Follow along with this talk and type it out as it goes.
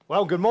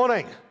Well, good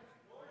morning.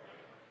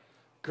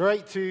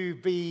 Great to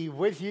be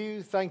with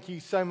you. Thank you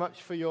so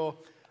much for your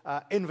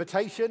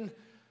invitation.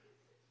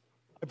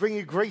 I bring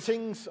you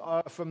greetings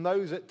from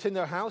those at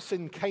Tyndale House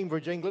in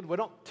Cambridge, England. We're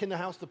not Tyndale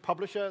House, the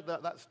publisher.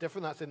 That's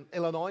different. That's in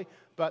Illinois.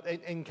 But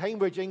in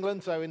Cambridge,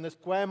 England, so in the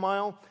square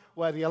mile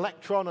where the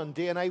electron and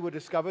DNA were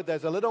discovered,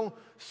 there's a little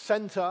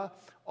center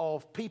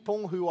of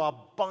people who are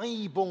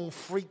Bible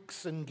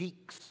freaks and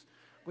geeks.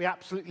 We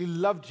absolutely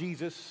love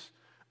Jesus,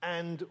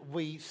 and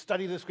we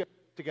study the scripture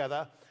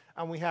together,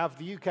 and we have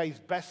the UK's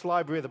best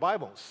library of the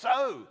Bible.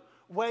 So,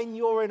 when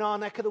you're in our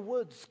neck of the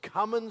woods,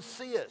 come and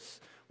see us.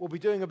 We'll be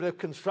doing a bit of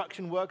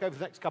construction work over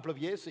the next couple of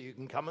years, so you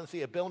can come and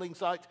see a building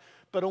site,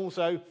 but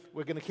also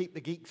we're going to keep the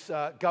geeks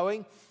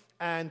going.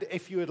 And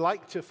if you would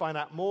like to find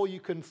out more, you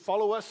can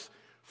follow us,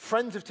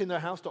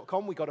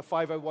 friendsoftyndalehouse.com. We've got a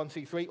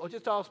 501c3, or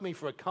just ask me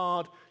for a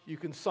card. You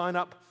can sign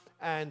up,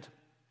 and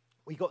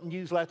we got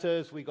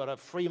newsletters, we got a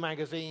free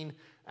magazine,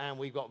 and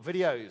we've got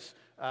videos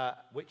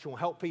which will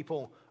help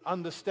people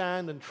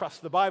understand and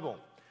trust the Bible.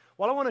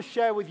 Well, I want to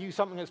share with you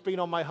something that's been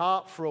on my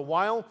heart for a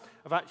while.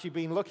 I've actually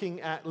been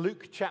looking at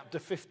Luke chapter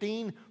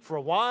 15 for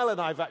a while,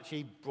 and I've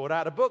actually brought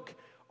out a book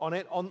on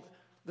it, on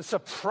the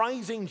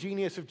surprising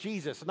genius of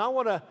Jesus. And I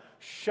want to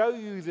show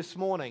you this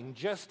morning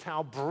just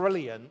how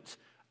brilliant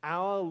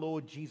our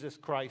Lord Jesus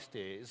Christ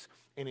is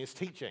in his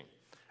teaching,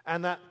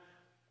 and that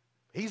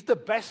he's the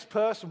best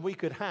person we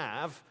could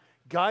have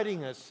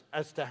guiding us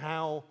as to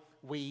how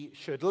we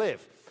should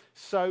live.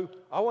 So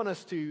I want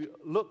us to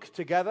look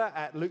together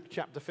at Luke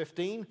chapter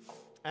 15,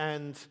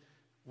 and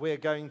we're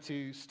going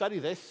to study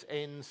this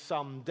in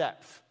some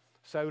depth.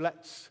 So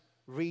let's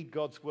read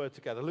God's word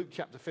together. Luke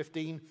chapter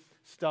 15,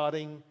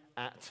 starting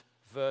at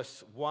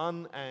verse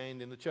 1,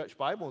 and in the church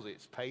Bibles,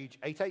 it's page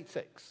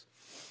 886.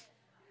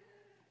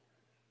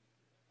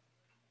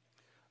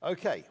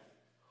 Okay.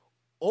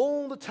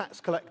 All the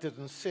tax collectors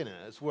and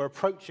sinners were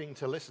approaching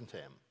to listen to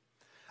him,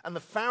 and the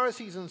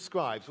Pharisees and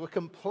scribes were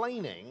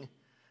complaining,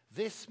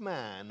 "This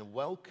man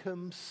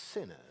welcomes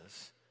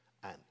sinners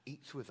and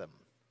eats with them."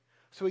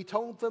 So he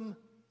told them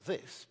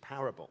this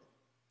parable.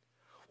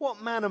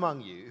 "What man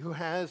among you who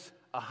has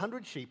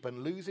 100 sheep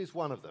and loses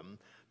one of them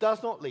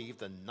does not leave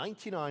the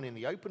 99 in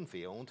the open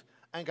field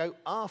and go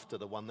after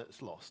the one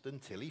that's lost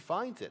until he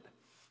finds it?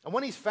 And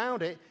when he's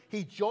found it,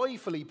 he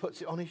joyfully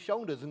puts it on his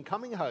shoulders, and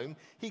coming home,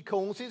 he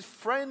calls his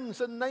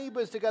friends and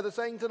neighbors together,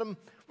 saying to them,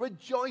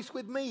 'Rejoice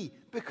with me,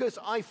 because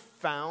I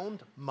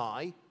found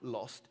my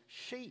lost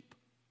sheep.'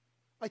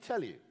 I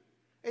tell you,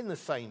 in the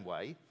same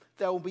way,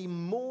 there will be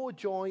more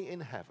joy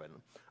in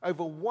heaven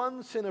over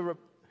one sinner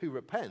who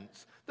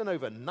repents than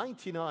over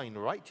 99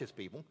 righteous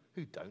people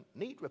who don't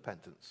need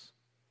repentance.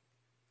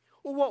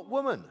 Or what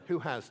woman who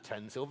has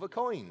 10 silver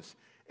coins,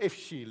 if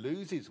she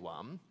loses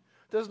one,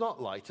 does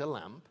not light a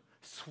lamp,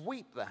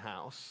 sweep the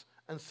house,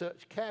 and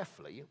search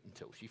carefully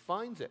until she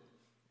finds it?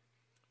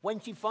 When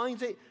she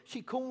finds it,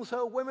 she calls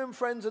her women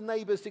friends and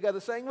neighbors together,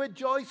 saying,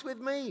 'Rejoice with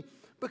me,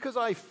 because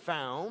I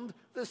found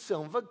the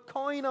silver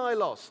coin I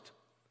lost.'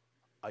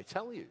 I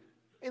tell you,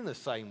 in the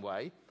same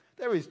way,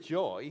 there is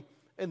joy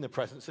in the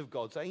presence of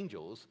God's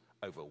angels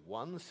over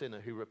one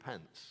sinner who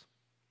repents."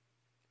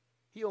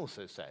 He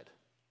also said,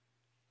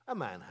 "A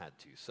man had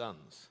 2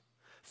 sons.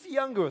 The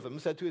younger of them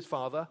said to his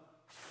father,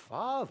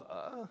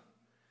 'Father,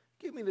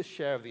 give me the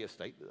share of the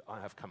estate that I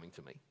have coming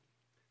to me.'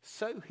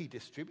 So he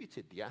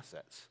distributed the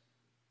assets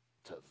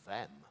to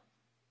them.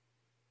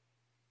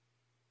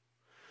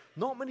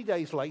 Not many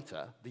days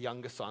later, the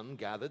younger son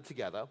gathered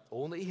together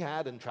all that he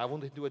had and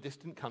traveled into a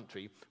distant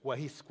country where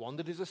he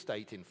squandered his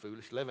estate in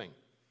foolish living.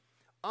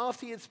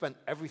 After he had spent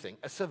everything,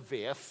 a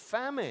severe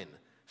famine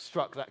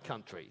struck that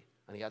country,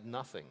 and he had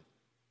nothing.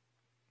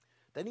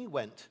 Then he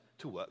went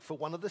to work for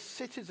one of the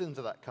citizens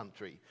of that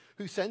country,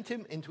 who sent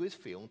him into his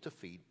field to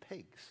feed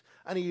pigs.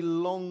 And he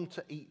longed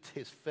to eat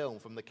his fill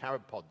from the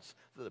carob pods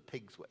that the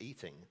pigs were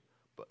eating,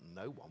 but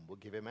no one would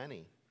give him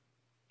any.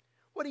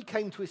 When he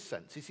came to his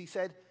senses, he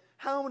said,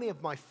 'How many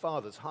of my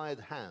father's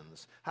hired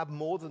hands have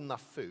more than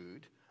enough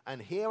food,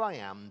 and here I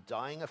am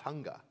dying of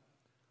hunger?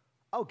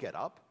 I'll get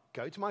up,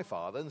 go to my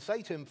father, and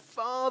say to him,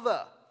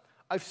 Father,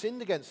 I've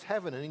sinned against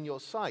heaven and in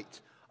your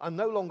sight. I'm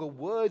no longer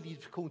worthy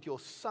to be called your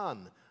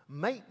son.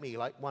 Make me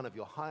like one of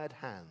your hired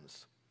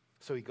hands.'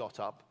 So he got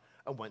up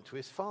and went to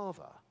his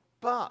father.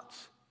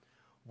 But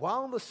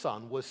while the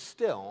son was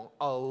still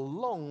a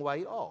long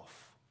way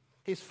off,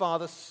 his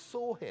father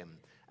saw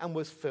him and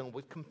was filled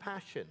with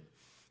compassion.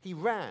 He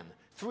ran,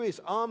 threw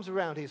his arms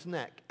around his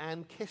neck,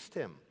 and kissed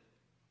him.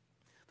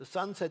 The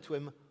son said to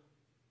him,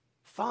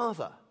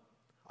 'Father,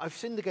 I've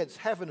sinned against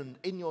heaven and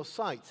in your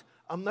sight.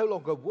 I'm no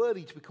longer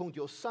worthy to be called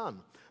your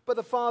son.' But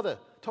the father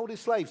told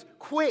his slaves,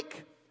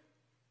 'Quick!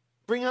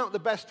 Bring out the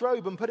best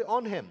robe and put it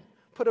on him.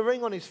 Put a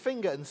ring on his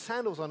finger and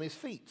sandals on his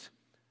feet.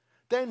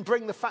 Then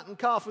bring the fattened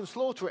calf and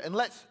slaughter it, and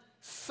let's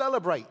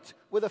celebrate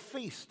with a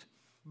feast.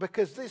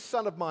 Because this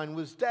son of mine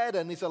was dead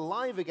and is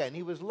alive again.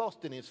 He was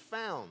lost and is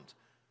found.'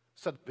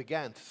 So they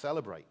began to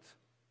celebrate.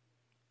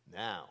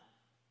 Now,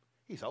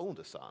 his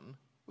older son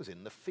was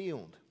in the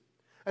field.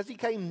 As he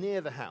came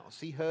near the house,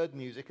 he heard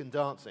music and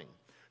dancing.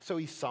 So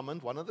he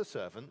summoned one of the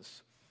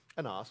servants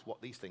and asked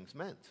what these things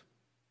meant.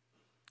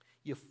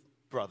 Your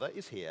brother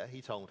is here,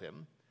 he told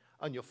him,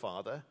 and your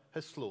father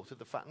has slaughtered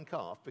the fattened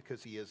calf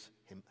because he is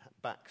him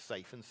back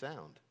safe and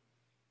sound.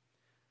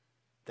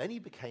 Then he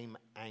became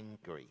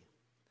angry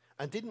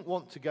and didn't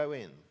want to go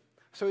in.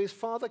 So his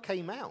father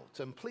came out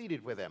and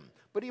pleaded with him.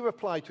 But he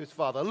replied to his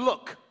father,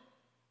 "Look,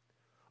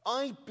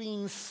 I've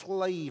been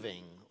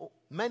slaving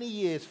many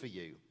years for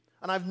you,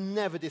 and I've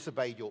never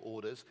disobeyed your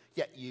orders,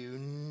 yet you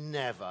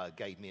never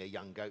gave me a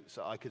young goat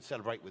so I could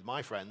celebrate with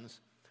my friends.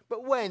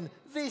 But when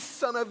this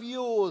son of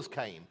yours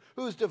came,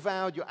 who has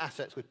devoured your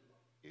assets with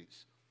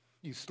prostitutes,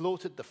 you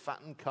slaughtered the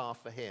fattened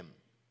calf for him."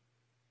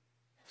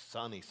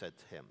 "Son," he said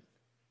to him,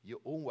 "you're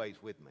always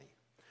with me,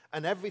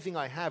 and everything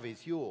I have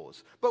is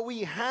yours. But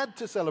we had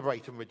to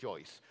celebrate and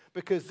rejoice,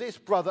 because this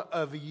brother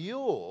of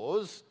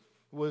yours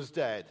was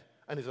dead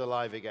and is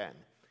alive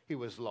again. He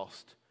was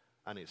lost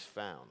and is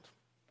found."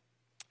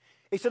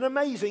 It's an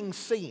amazing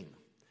scene.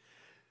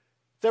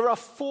 There are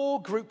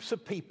 4 groups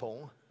of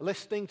people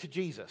listening to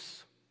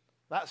Jesus.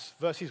 That's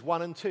verses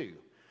 1 and 2.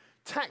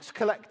 Tax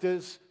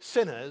collectors,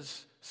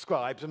 sinners,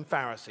 scribes, and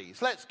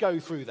Pharisees. Let's go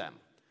through them.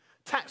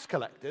 Tax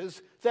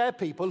collectors, they're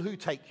people who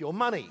take your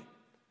money.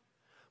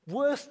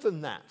 Worse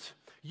than that,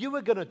 you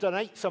were going to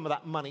donate some of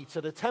that money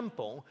to the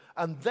temple,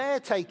 and they're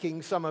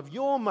taking some of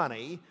your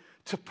money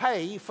to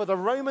pay for the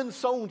Roman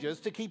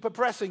soldiers to keep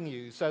oppressing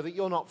you so that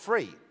you're not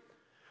free.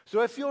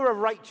 So if you're a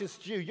righteous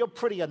Jew, you're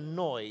pretty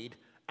annoyed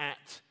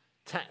at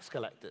tax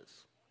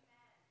collectors.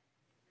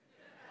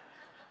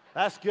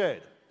 That's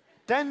good.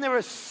 Then there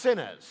are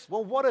sinners.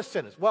 Well, what are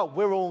sinners? Well,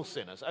 we're all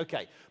sinners,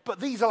 okay. But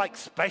these are like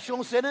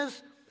special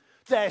sinners.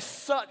 They're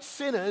such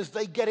sinners,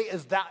 they get it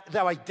as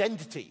their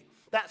identity.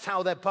 That's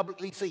how they're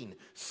publicly seen.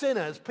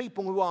 Sinners,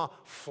 people who are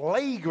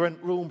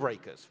flagrant rule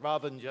breakers,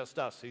 rather than just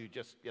us who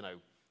just,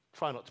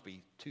 try not to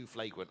be too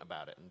flagrant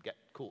about it and get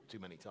caught too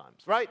many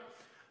times, right?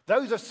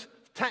 Those are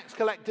tax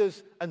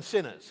collectors and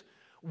sinners.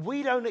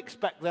 We don't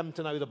expect them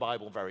to know the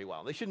Bible very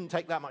well. They shouldn't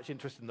take that much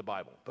interest in the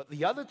Bible. But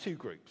the other 2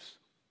 groups,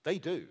 they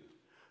do.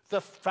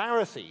 The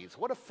Pharisees.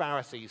 What are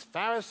Pharisees?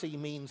 Pharisee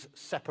means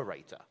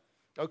separator.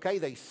 Okay,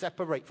 they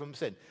separate from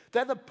sin.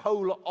 They're the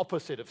polar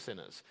opposite of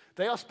sinners.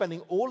 They are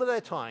spending all of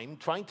their time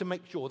trying to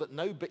make sure that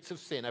no bits of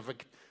sin ever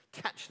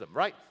catch them,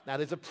 right? Now,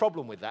 there's a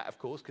problem with that, of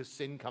course, because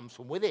sin comes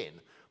from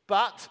within.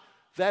 But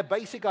their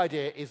basic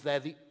idea is they're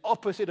the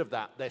opposite of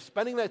that. They're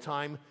spending their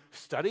time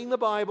studying the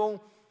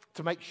Bible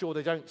to make sure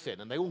they don't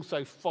sin. And they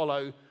also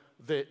follow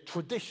the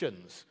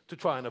traditions to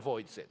try and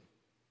avoid sin.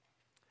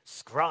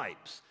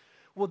 Scribes.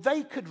 Well,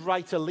 they could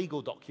write a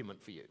legal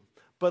document for you.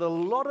 But a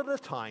lot of the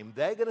time,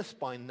 they're going to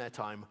spend their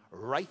time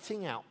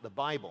writing out the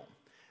Bible.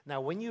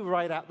 Now, when you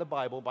write out the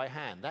Bible by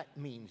hand, that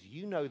means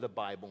you know the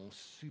Bible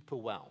super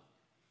well.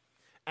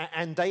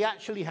 And they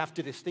actually have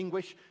to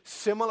distinguish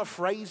similar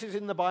phrases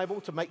in the Bible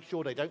to make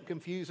sure they don't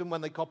confuse them when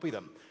they copy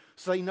them.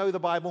 So they know the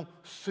Bible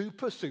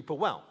super, super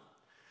well.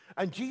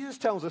 And Jesus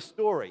tells a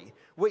story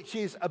which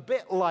is a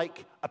bit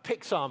like a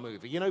Pixar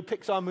movie. You know,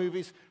 Pixar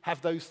movies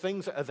have those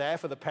things that are there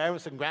for the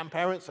parents and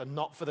grandparents and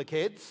not for the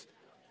kids.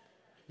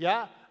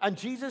 Yeah? And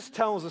Jesus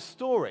tells a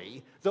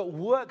story that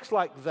works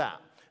like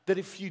that. That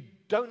if you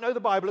don't know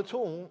the Bible at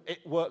all,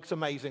 it works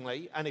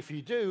amazingly. And if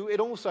you do, it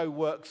also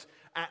works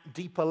at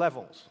deeper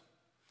levels.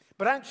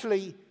 But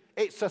actually,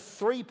 it's a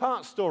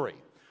 3-part story.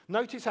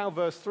 Notice how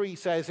verse 3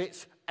 says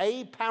it's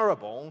a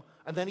parable,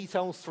 and then he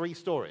tells 3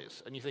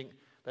 stories. And you think,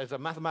 there's a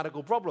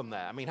mathematical problem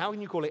there. I mean, how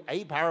can you call it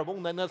a parable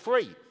and then there are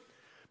 3?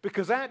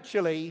 Because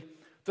actually,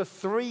 the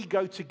 3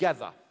 go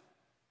together.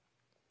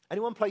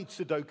 Anyone played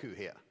Sudoku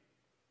here?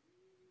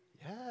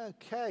 Yeah,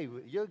 okay.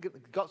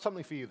 You've got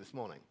something for you this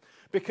morning.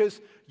 Because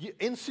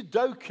in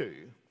Sudoku,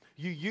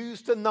 you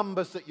use the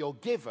numbers that you're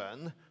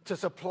given to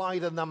supply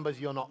the numbers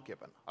you're not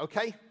given.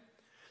 Okay?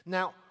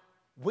 Now,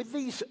 with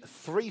these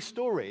 3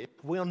 stories,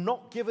 we are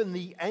not given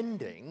the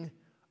ending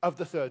of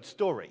the 3rd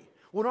story.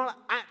 We're not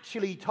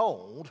actually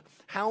told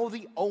how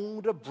the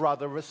older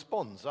brother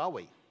responds, are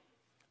we?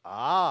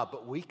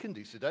 But we can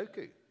do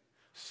Sudoku.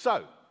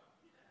 So,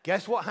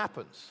 guess what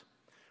happens?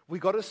 We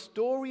got a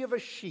story of a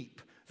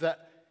sheep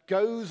that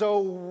goes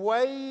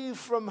away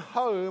from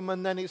home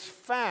and then is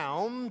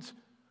found.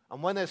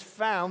 And when there's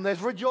found,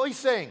 there's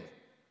rejoicing.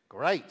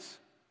 Great.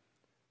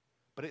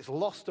 But it's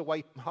lost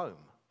away from home.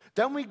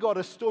 Then we got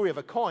a story of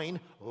a coin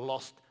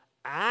lost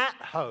at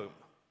home.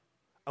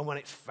 And when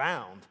it's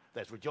found,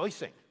 there's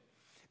rejoicing.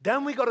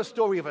 Then we got a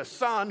story of a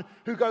son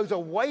who goes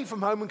away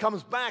from home and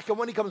comes back. And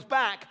when he comes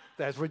back,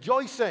 there's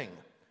rejoicing.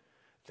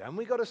 Then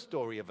we got a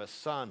story of a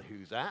son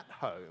who's at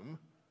home.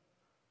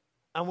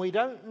 And we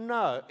don't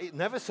know. It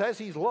never says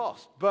he's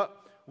lost. But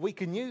we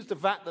can use the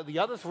fact that the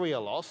other 3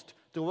 are lost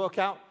to work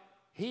out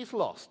he's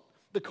lost.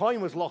 The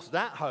coin was lost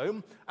at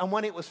home. And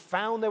when it was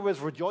found, there was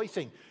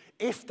rejoicing.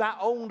 If that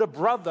older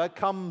brother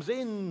comes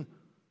in,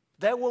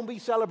 there won't be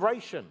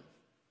celebration.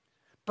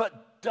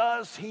 But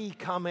does he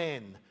come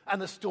in?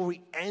 And the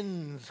story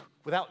ends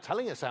without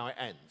telling us how it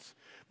ends.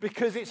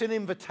 Because it's an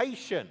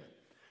invitation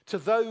to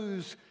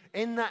those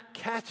in that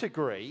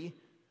category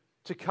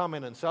to come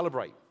in and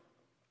celebrate.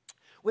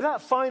 With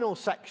that final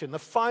section, the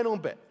final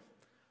bit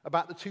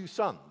about the two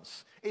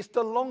sons, it's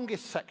the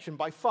longest section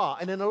by far.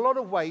 And in a lot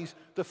of ways,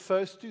 the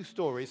first two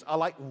stories are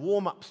like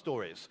warm-up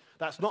stories.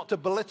 That's not to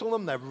belittle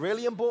them. They're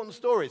really important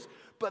stories.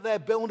 But they're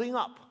building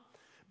up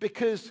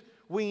because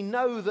we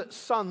know that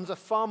sons are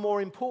far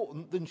more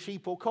important than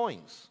sheep or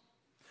coins.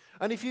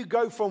 And if you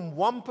go from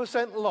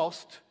 1%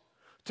 lost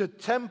to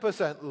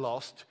 10%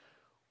 lost,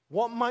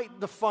 what might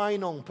the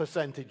final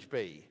percentage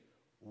be?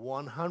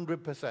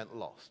 100%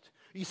 lost.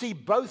 You see,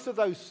 both of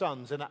those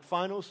sons in that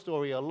final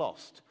story are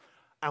lost.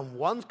 And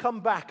one's come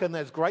back and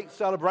there's great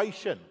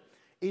celebration.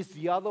 Is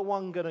the other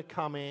one going to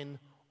come in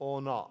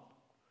or not?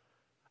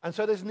 And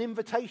so there's an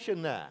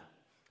invitation there.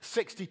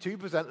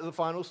 62% of the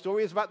final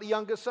story is about the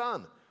younger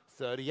son.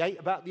 38%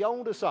 about the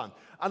older son.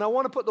 And I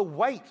want to put the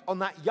weight on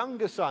that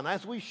younger son,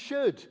 as we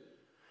should.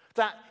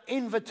 That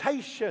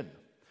invitation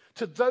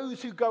to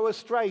those who go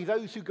astray,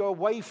 those who go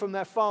away from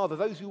their father,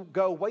 those who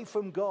go away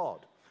from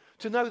God,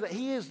 to know that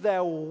he is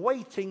there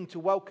waiting to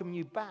welcome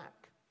you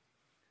back.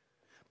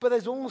 But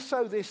there's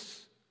also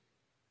this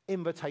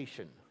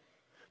invitation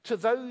to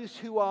those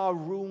who are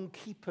rule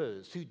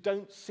keepers, who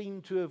don't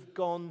seem to have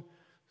gone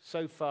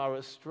so far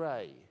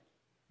astray.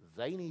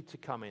 They need to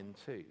come in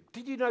too.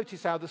 Did you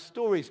notice how the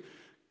stories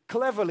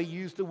cleverly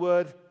use the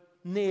word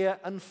near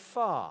and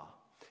far?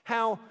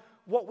 How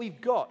what we've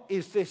got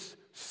is this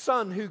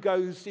son who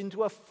goes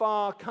into a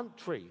far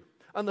country,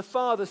 and the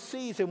father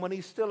sees him when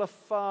he's still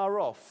afar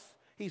off.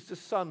 He's the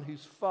son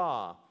who's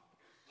far.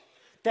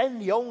 Then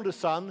the older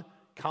son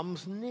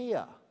comes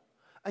near.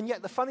 And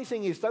yet the funny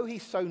thing is, though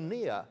he's so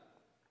near,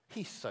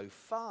 he's so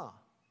far.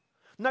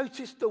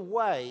 Notice the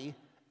way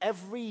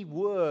every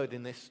word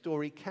in this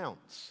story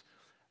counts.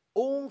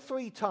 All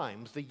three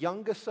times the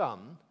younger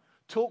son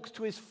talks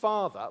to his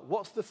father.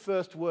 What's the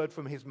first word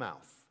from his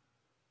mouth?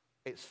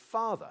 It's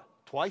father.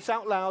 Twice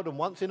out loud and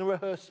once in a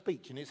rehearsed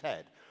speech in his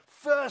head.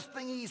 First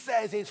thing he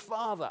says is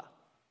father.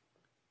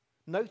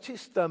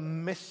 Notice the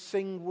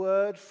missing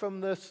word from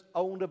this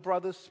older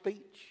brother's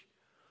speech.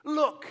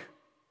 Look,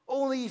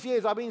 all these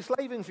years I've been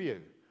slaving for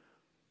you.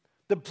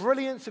 The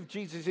brilliance of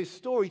Jesus'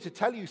 story to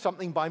tell you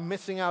something by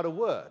missing out a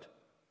word.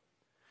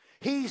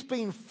 He's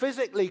been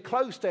physically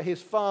close to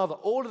his father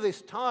all of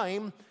this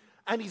time,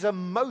 and he's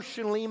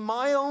emotionally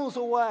miles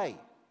away.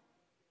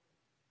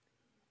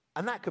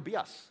 And that could be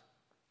us.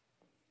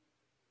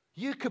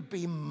 You could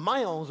be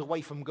miles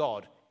away from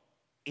God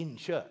in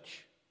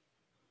church.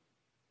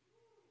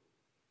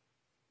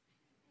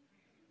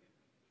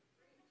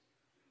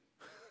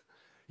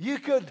 You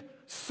could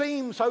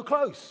seem so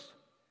close,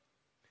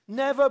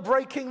 never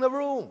breaking the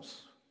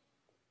rules,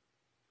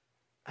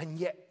 and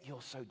yet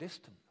you're so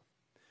distant.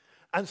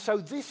 And so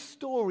this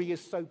story is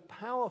so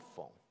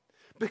powerful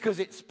because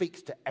it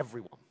speaks to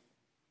everyone.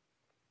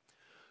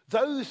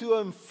 Those who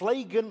are in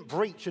flagrant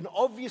breach and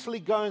obviously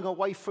going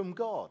away from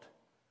God.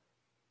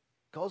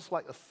 God's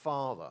like the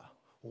Father,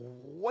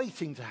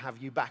 waiting to have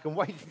you back and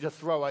waiting to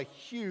throw a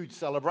huge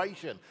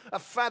celebration. A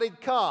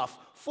fatted calf,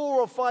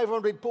 400 or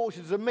 500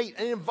 portions of meat,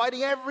 and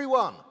inviting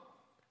everyone.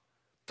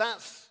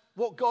 That's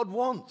what God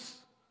wants.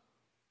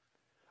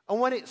 And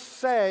when it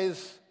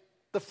says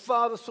the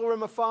Father saw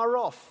him afar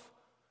off,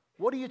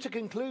 what are you to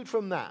conclude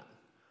from that?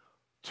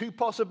 Two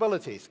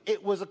possibilities.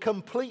 It was a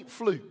complete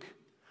fluke.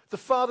 The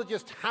father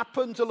just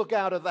happened to look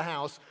out of the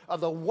house at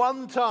the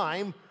one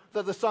time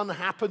that the son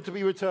happened to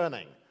be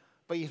returning.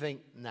 But you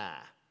think, nah,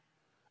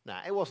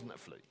 it wasn't a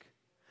fluke.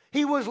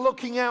 He was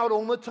looking out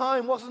all the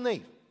time, wasn't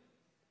he?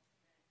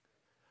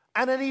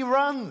 And then he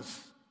runs.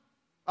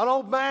 An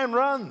old man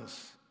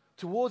runs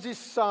towards his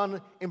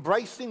son,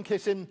 embracing,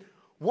 kissing,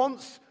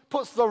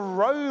 puts the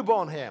robe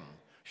on him,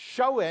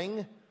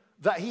 showing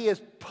that he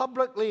is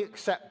publicly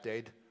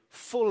accepted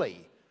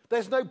fully.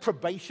 There's no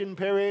probation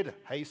period.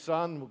 Hey,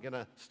 son, we're going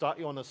to start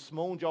you on a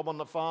small job on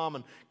the farm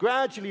and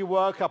gradually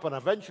work up, and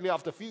eventually,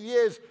 after a few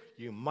years,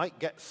 you might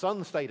get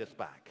son status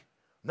back.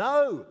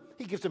 No,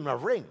 he gives him a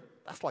ring.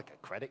 That's like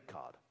a credit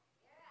card.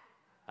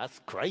 That's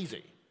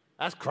crazy.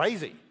 That's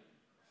crazy.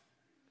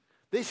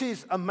 This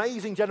is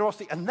amazing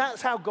generosity, and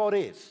that's how God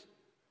is.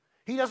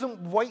 He doesn't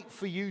wait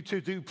for you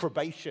to do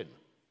probation.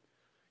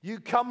 You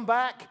come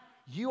back,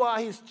 you are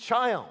his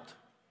child.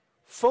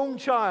 Full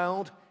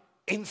child,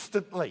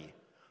 instantly.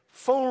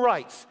 Full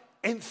rights,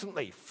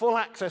 instantly. Full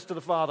access to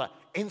the Father,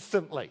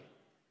 instantly.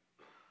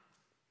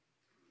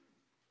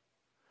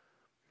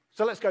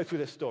 So let's go through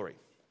this story.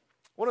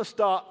 I want to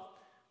start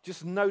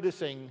just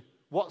noticing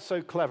what's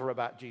so clever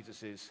about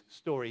Jesus'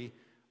 story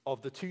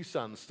of the two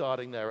sons,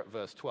 starting there at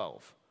verse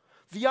 12.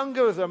 The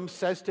younger of them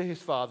says to his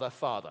father,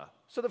 Father.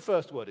 So the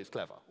first word is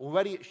clever.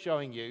 Already it's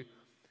showing you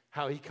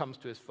how he comes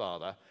to his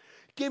father.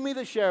 Give me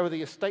the share of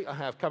the estate I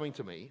have coming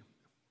to me.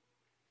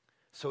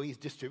 So he's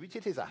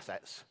distributed his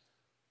assets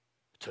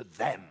to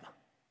them.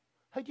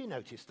 Had you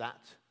noticed that?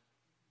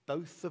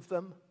 Both of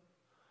them?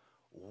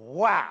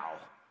 Wow.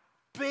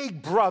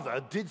 Big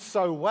brother did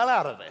so well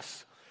out of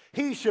this.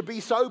 He should be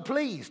so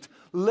pleased.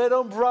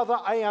 Little brother,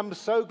 I am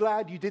so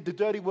glad you did the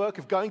dirty work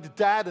of going to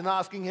dad and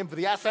asking him for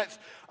the assets,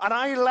 and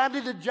I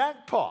landed a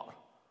jackpot.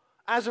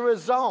 As a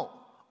result,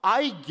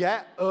 I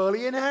get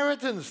early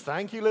inheritance.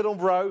 Thank you, little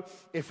bro.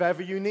 If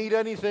ever you need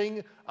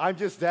anything, I'm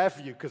just there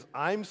for you because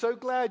I'm so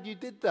glad you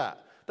did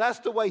that. That's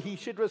the way he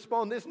should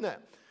respond, isn't it?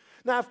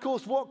 Now, of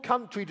course, what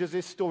country does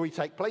this story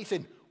take place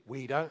in?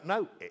 We don't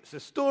know. It's a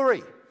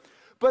story.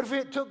 But if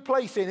it took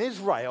place in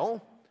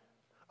Israel,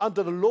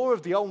 under the law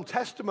of the Old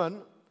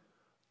Testament,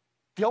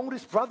 the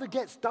oldest brother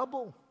gets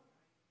double.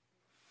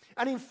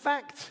 And in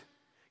fact,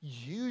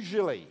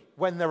 usually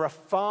when there are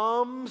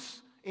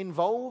farms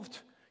involved,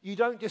 you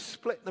don't just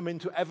split them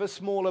into ever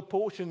smaller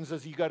portions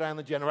as you go down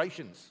the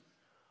generations.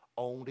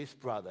 Oldest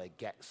brother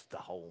gets the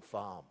whole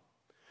farm.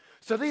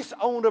 So this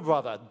older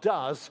brother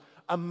does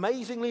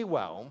amazingly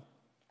well.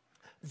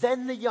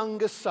 Then the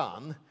younger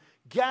son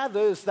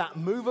gathers that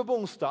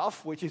movable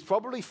stuff, which is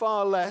probably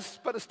far less,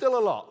 but it's still a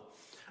lot,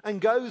 and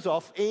goes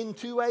off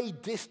into a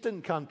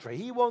distant country.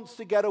 He wants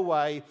to get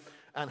away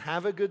and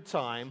have a good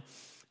time.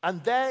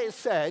 And there it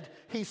said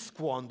he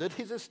squandered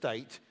his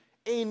estate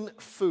in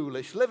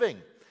foolish living.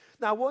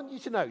 Now, I want you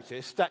to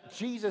notice that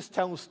Jesus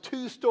tells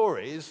two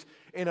stories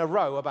in a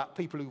row about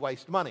people who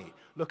waste money.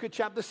 Look at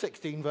chapter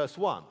 16, verse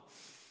 1.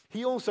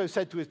 He also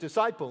said to his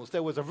disciples,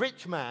 there was a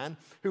rich man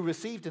who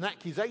received an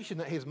accusation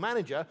that his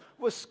manager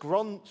was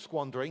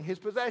squandering his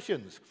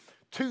possessions.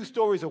 Two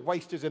stories of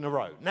wasters in a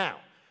row. Now,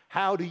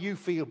 how do you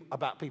feel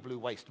about people who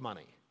waste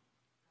money?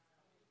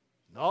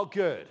 Not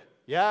good.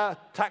 Yeah?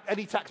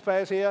 Any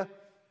taxpayers here?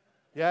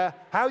 Yeah?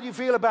 How do you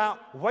feel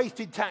about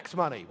wasted tax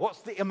money?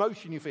 What's the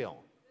emotion you feel?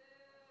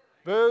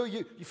 Boo,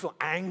 you feel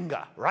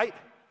anger, right?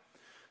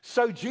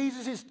 So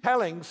Jesus is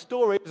telling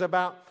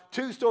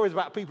two stories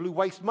about people who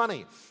waste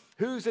money.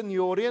 Who's in the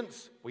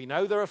audience? We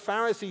know there are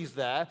Pharisees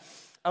there.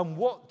 And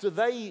what do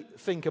they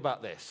think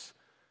about this?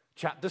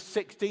 Chapter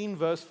 16,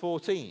 verse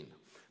 14.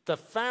 The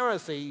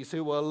Pharisees,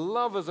 who were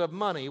lovers of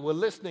money, were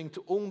listening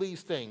to all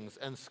these things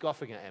and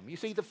scoffing at him. You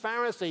see, the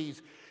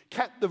Pharisees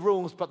kept the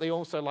rules, but they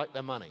also liked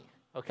their money,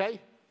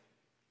 okay?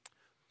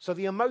 So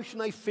the emotion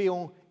they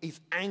feel is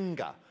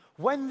anger.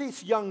 When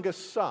this younger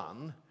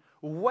son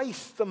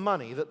wastes the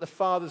money that the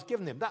father's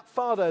given him, that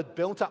father had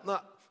built up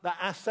that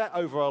asset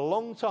over a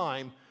long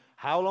time.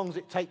 How long does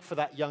it take for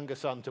that younger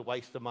son to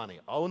waste the money?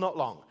 Oh, not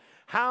long.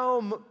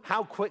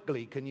 How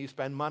quickly can you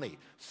spend money?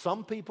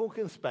 Some people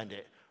can spend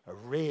it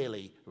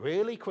really,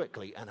 really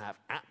quickly and have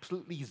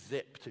absolutely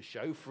zip to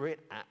show for it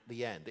at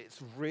the end. It's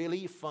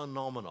really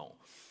phenomenal.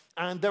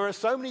 And there are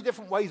so many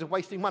different ways of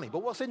wasting money.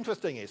 But what's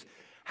interesting is,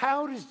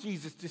 how does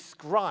Jesus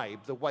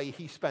describe the way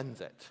he spends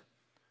it?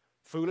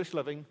 Foolish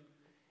living.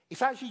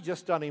 It's actually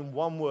just done in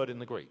one word in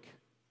the Greek.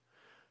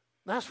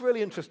 That's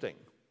really interesting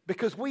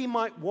because we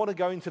might want to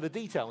go into the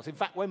details. In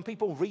fact, when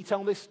people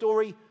retell this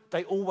story,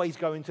 they always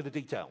go into the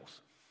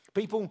details.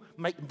 People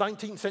make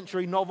 19th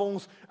century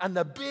novels, and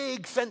the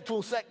big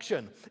central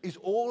section is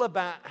all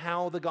about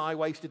how the guy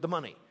wasted the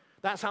money.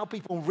 That's how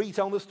people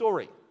retell the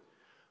story.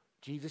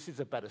 Jesus is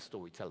a better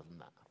storyteller than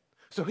that.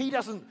 So he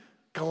doesn't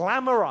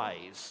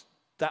glamorize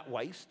that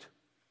waste.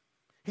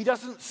 He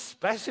doesn't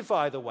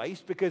specify the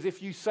waste, because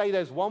if you say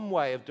there's one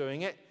way of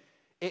doing it,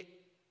 it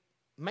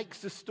makes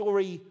the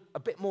story a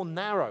bit more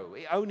narrow.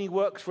 It only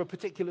works for a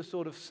particular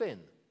sort of sin.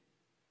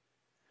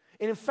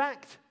 In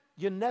fact,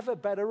 you're never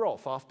better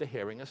off after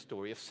hearing a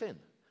story of sin.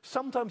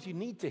 Sometimes you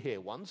need to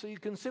hear one so you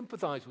can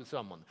sympathize with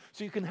someone,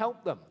 so you can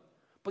help them.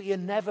 But you're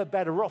never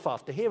better off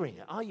after hearing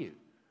it, are you?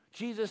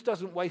 Jesus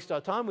doesn't waste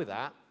our time with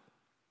that.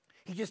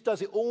 He just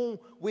does it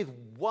all with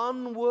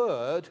one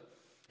word.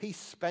 He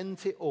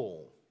spent it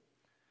all.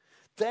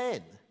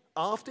 Then,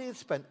 after he had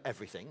spent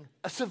everything,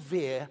 a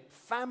severe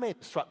famine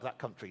struck that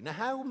country. Now,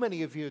 how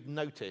many of you had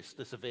noticed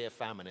the severe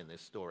famine in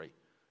this story?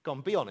 Go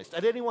on, be honest.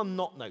 Had anyone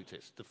not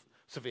noticed the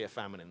severe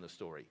famine in the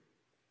story?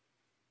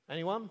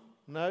 Anyone?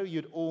 No?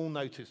 You'd all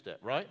noticed it,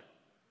 right?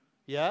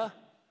 Yeah?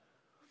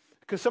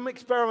 Because some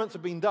experiments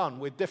have been done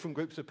with different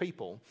groups of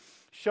people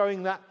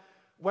showing that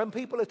when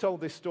people are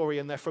told this story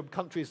and they're from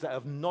countries that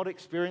have not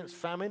experienced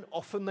famine,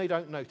 often they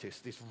don't notice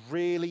this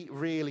really,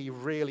 really,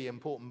 really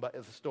important bit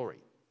of the story.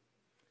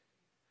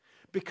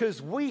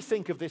 Because we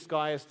think of this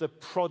guy as the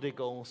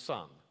prodigal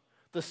son,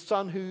 the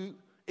son who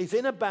is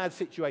in a bad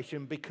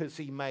situation because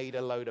he made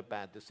a load of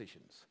bad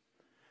decisions.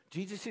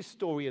 Jesus'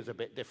 story is a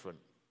bit different.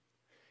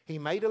 He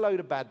made a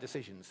load of bad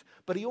decisions,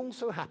 but he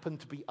also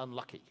happened to be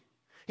unlucky.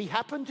 He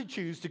happened to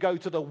choose to go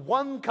to the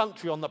one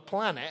country on the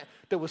planet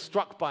that was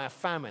struck by a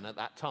famine at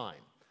that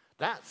time.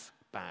 That's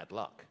bad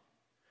luck.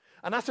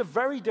 And that's a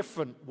very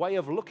different way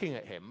of looking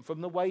at him from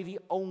the way the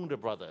older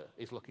brother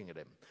is looking at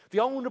him. The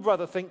older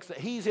brother thinks that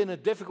he's in a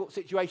difficult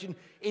situation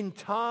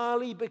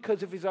entirely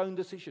because of his own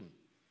decision.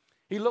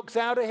 He looks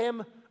out at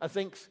him and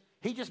thinks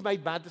he just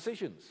made bad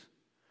decisions.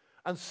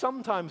 And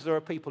sometimes there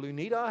are people who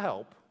need our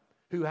help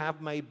who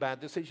have made bad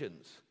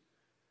decisions.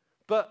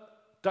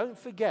 But don't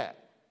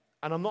forget,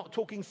 and I'm not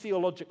talking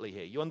theologically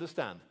here, you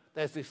understand,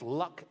 there's this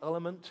luck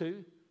element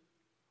too.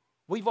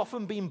 We've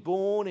often been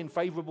born in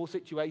favorable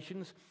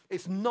situations.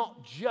 It's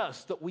not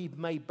just that we've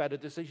made better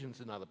decisions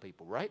than other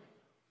people, right?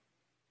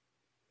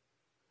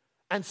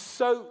 And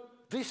so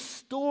this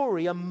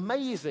story,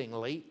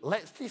 amazingly,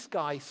 lets this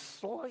guy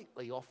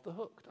slightly off the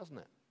hook, doesn't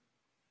it?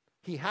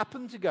 He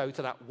happened to go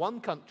to that one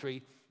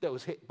country that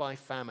was hit by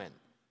famine.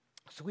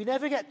 So we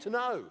never get to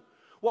know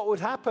what would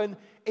happen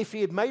if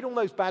he had made all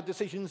those bad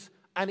decisions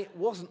and it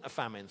wasn't a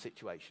famine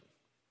situation.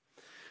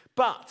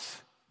 But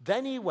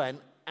then he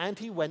went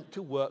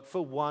to work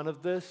for one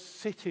of the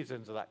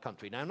citizens of that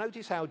country. Now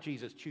notice how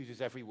Jesus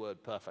chooses every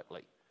word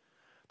perfectly.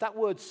 That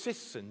word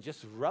citizen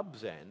just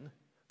rubs in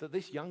that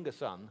this younger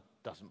son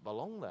doesn't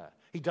belong there.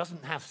 He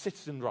doesn't have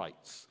citizen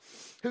rights.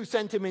 Who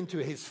sent him into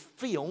his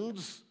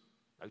fields,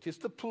 notice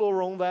the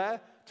plural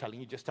there, telling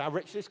you just how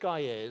rich this guy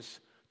is,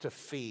 to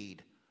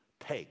feed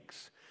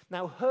pigs.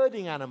 Now,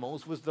 herding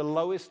animals was the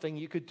lowest thing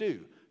you could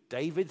do.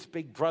 David's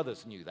big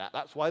brothers knew that.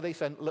 That's why they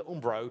sent little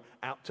bro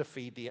out to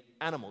feed the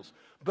animals.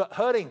 But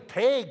herding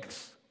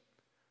pigs,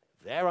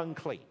 they're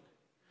unclean.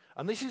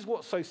 And this is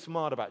what's so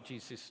smart about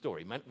Jesus'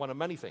 story, one of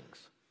many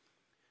things.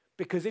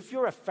 Because if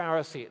you're a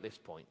Pharisee at this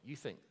point, you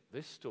think,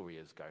 this story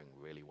is going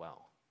really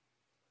well.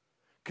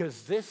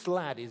 Because this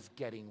lad is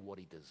getting what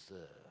he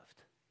deserved.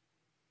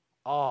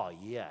 Oh,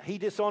 yeah, he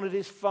dishonored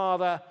his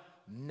father,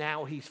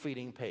 now he's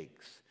feeding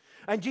pigs.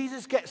 And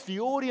Jesus gets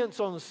the audience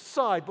on the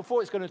side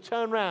before it's going to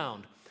turn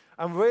around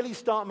and really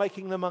start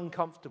making them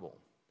uncomfortable.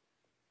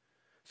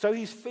 So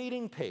he's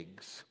feeding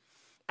pigs,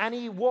 and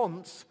he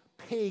wants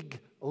pig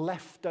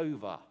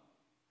leftover.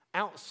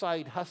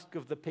 Outside husk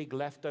of the pig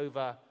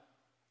leftover,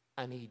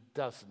 and he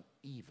doesn't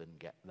even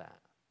get that.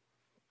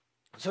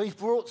 So he's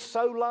brought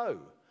so low.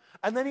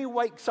 And then he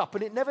wakes up,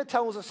 and it never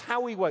tells us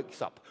how he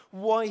wakes up,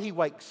 why he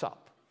wakes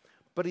up.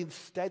 But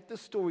instead, the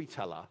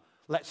storyteller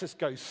lets us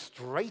go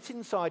straight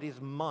inside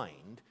his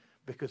mind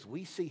because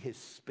we see his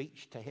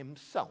speech to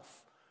himself.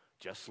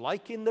 Just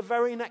like in the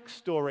very next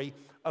story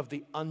of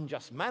the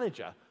unjust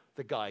manager,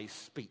 the guy's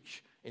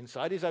speech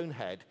inside his own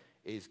head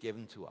is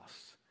given to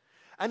us.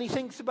 And he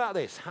thinks about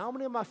this. How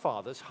many of my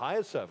father's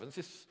hired servants,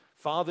 his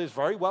father is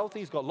very wealthy,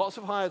 he's got lots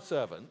of hired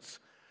servants,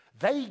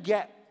 they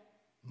get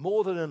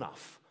more than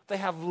enough. They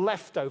have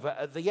leftover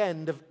at the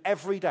end of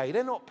every day.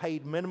 They're not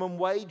paid minimum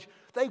wage.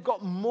 They've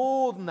got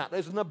more than that.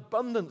 There's an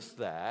abundance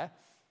there.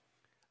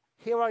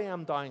 Here I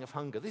am dying of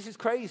hunger. This is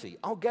crazy.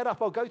 I'll get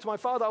up. I'll go to my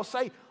father. I'll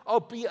say, I'll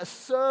be a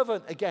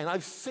servant again.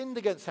 I've sinned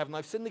against heaven.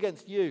 I've sinned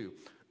against you.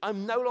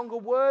 I'm no longer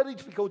worthy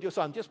to be called your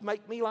son. Just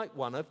make me like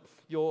one of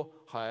your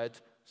hired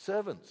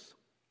servants.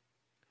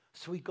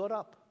 So he got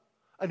up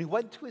and he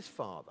went to his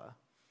father.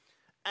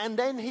 And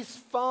then his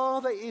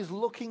father is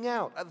looking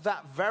out at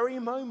that very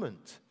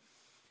moment.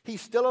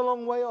 He's still a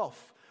long way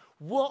off.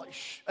 What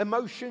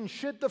emotion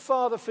should the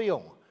father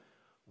feel?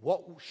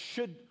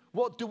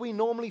 What do we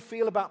normally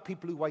feel about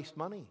people who waste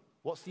money?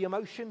 What's the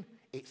emotion?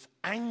 It's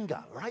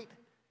anger, right?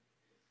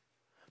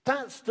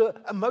 That's the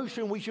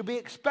emotion we should be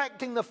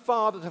expecting the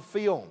father to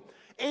feel.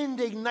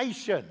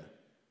 Indignation.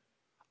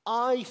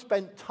 I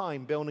spent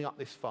time building up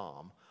this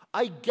farm.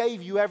 I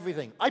gave you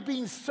everything. I've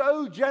been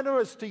so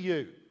generous to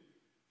you.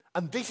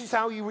 And this is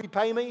how you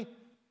repay me?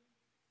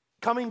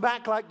 Coming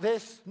back like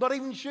this? Not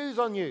even shoes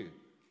on you.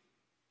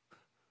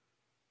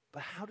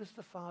 But how does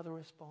the father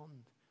respond?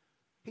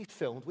 He's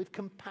filled with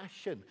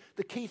compassion.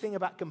 The key thing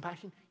about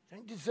compassion, you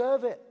don't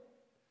deserve it.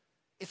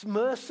 It's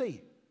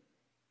mercy.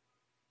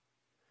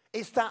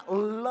 It's that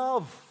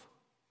love.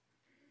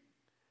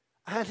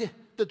 And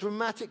the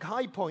dramatic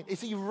high point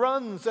is he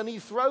runs and he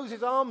throws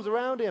his arms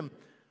around him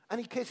and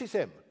he kisses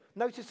him.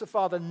 Notice the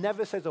father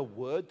never says a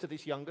word to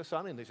this younger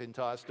son in this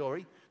entire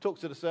story. Talks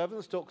to the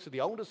servants, talks to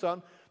the older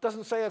son,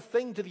 doesn't say a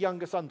thing to the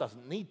younger son,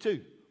 doesn't need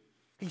to.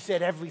 He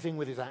said everything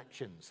with his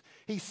actions.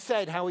 He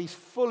said how he's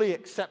fully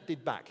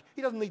accepted back.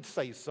 He doesn't need to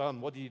say, son,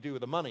 what did you do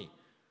with the money?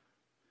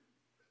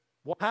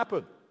 What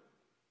happened?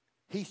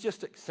 He's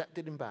just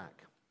accepted him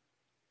back.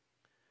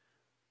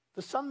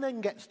 The son then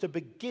gets to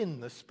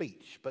begin the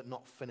speech, but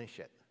not finish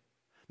it.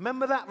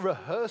 Remember that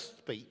rehearsed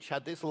speech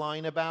had this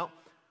line about,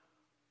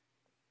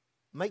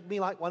 make me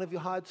like one of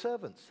your hired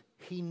servants.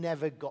 He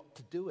never got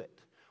to do it.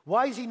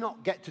 Why does he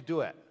not get to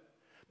do it?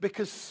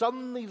 Because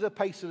suddenly the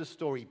pace of the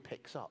story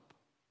picks up.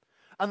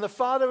 And the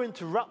father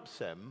interrupts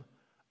him,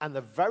 and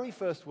the very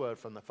first word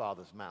from the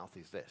father's mouth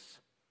is this: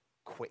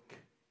 quick.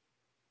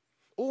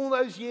 All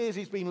those years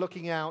he's been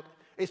looking out,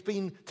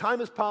 time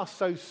has passed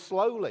so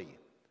slowly.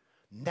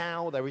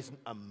 Now there isn't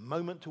a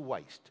moment to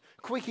waste.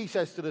 Quick, he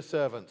says to the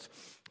servants.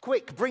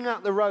 Quick, bring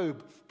out the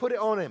robe, put it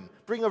on him,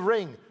 bring a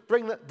ring,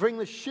 bring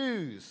the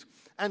shoes,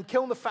 and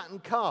kill the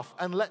fattened calf,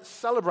 and let's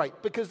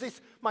celebrate. Because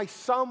my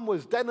son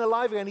was dead and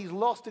alive again, he's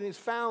lost and is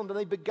found, and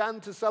they began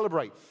to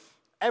celebrate.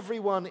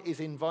 Everyone is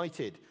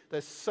invited.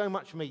 There's so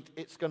much meat.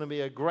 It's going to be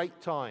a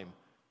great time.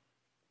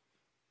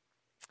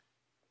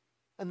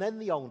 And then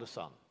the older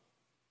son.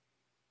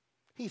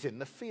 He's in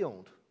the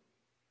field.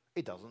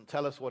 It doesn't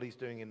tell us what he's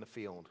doing in the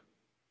field.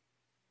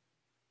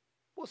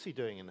 What's he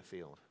doing in the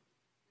field?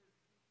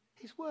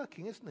 He's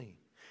working, isn't he?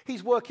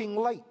 He's working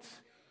late.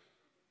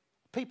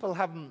 People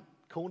haven't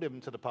called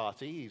him to the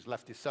party. He's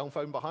left his cell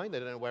phone behind. They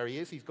don't know where he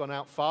is. He's gone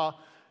out far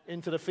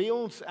into the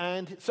fields.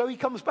 And so he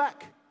comes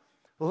back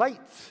late,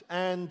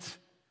 and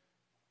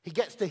he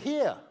gets to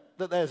hear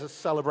that there's a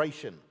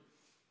celebration.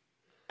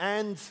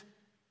 And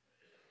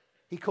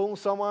he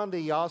calls someone,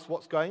 he asks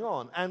what's going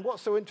on. And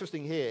what's so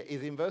interesting here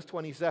is in verse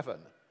 27,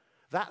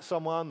 that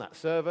someone, that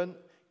servant,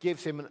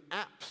 gives him an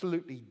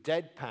absolutely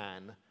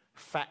deadpan,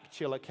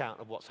 factual account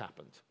of what's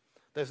happened.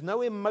 There's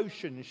no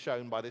emotion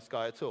shown by this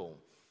guy at all.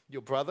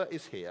 Your brother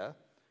is here.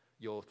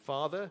 Your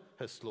father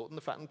has slaughtered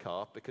the fattened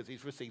calf because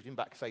he's received him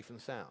back safe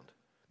and sound.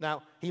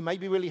 Now, he may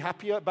be really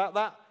happy about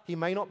that. He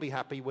may not be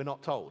happy. We're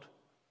not told.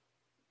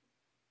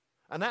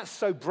 And that's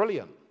so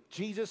brilliant.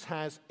 Jesus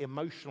has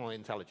emotional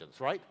intelligence,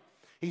 right?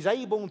 He's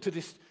able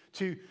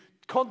to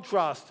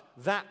contrast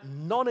that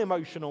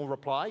non-emotional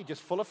reply,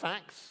 just full of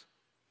facts,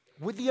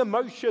 with the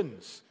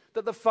emotions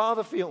that the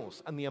father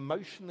feels and the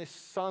emotion this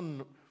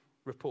son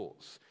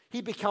reports.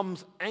 He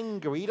becomes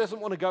angry. He doesn't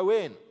want to go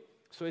in.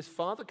 So his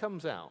father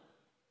comes out,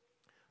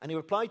 and he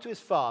replied to his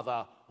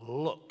father,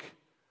 look.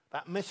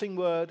 That missing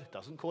word,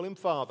 doesn't call him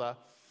father.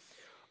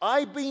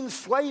 I've been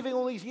slaving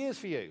all these years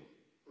for you.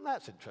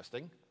 That's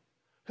interesting.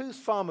 Whose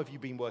farm have you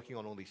been working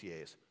on all these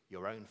years?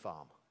 Your own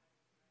farm.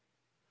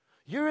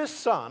 You're a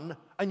son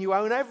and you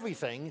own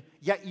everything,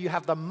 yet you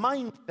have the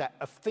mindset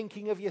of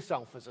thinking of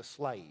yourself as a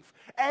slave.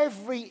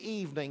 Every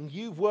evening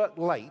you've worked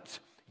late,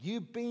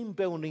 you've been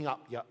building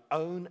up your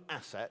own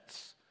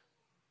assets,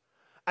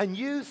 and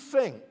you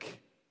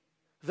think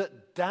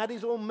that dad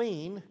is all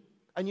mean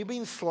and you've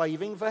been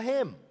slaving for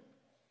him.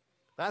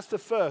 That's the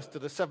first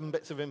of the 7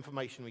 bits of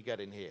information we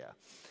get in here.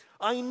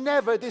 I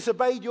never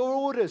disobeyed your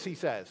orders, he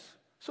says.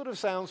 Sort of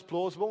sounds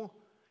plausible.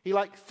 He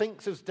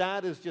thinks of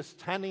dad as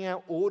just handing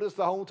out orders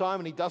the whole time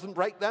and he doesn't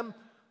break them.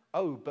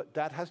 Oh, but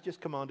dad has just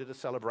commanded a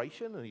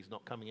celebration and he's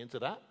not coming into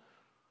that.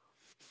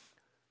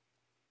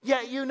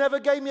 Yet you never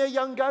gave me a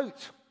young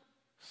goat.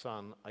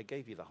 Son, I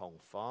gave you the whole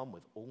farm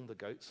with all the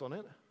goats on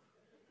it.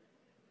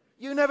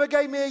 You never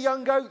gave me a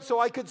young goat so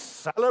I could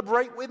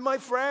celebrate with my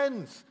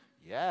friends.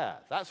 Yeah,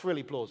 that's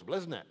really plausible,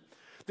 isn't it?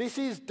 This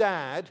is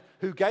dad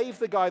who gave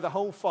the guy the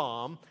whole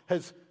farm,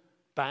 has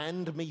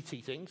banned meat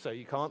eating, so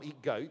you can't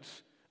eat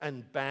goats,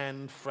 and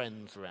banned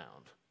friends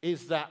around.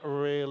 Is that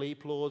really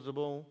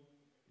plausible?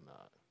 No.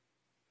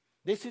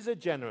 This is a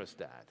generous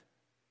dad.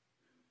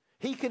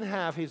 He can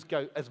have his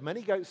goat, as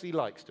many goats as he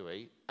likes to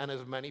eat, and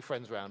as many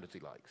friends around as he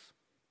likes.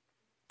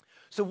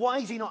 So why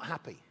is he not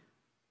happy?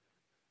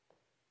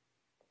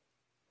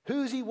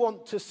 Who does he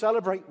want to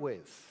celebrate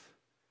with?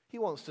 He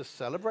wants to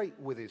celebrate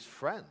with his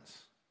friends.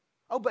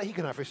 Oh, but he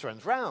can have his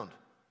friends round.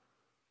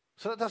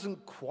 So that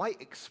doesn't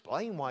quite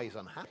explain why he's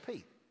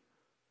unhappy.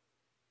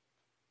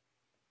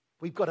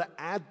 We've got to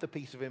add the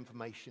piece of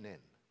information in.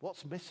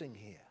 What's missing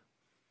here?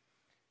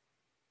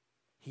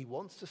 He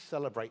wants to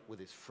celebrate with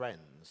his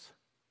friends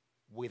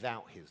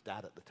without his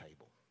dad at the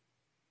table.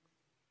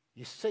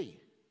 You see,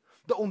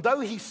 that although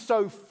he's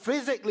so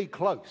physically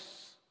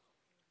close,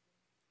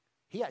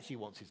 he actually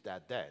wants his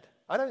dad dead.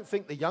 I don't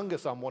think the younger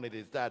son wanted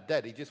his dad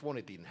dead. He just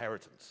wanted the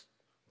inheritance,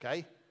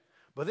 okay?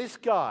 But this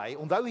guy,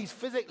 although he's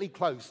physically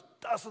close,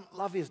 doesn't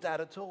love his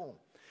dad at all.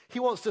 He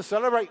wants to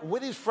celebrate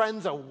with his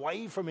friends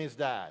away from his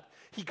dad.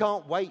 He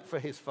can't wait for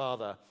his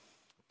father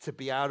to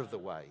be out of the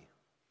way.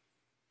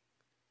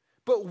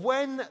 But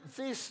when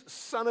this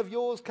son of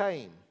yours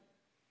came,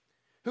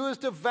 who has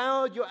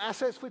devoured your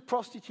assets with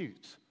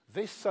prostitutes,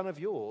 this son of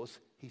yours,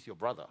 he's your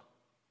brother.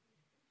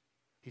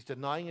 He's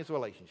denying his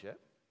relationship.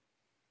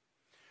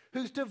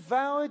 Who's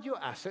devoured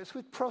your assets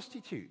with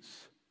prostitutes.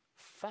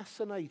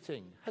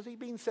 Fascinating. Has he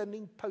been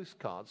sending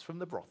postcards from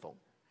the brothel?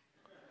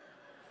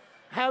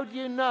 How do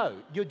you know?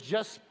 You're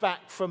just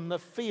back from the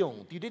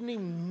field. You didn't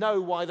even know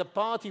why the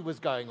party was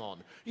going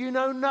on. You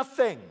know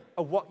nothing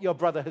of what your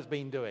brother has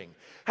been doing.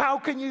 How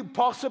can you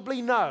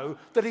possibly know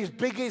that his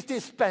biggest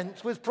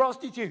expense was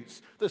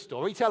prostitutes? The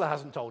storyteller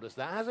hasn't told us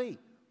that, has he?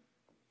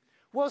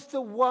 What's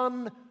the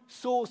one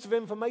source of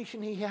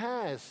information he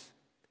has?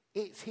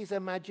 It's his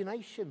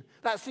imagination.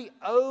 That's the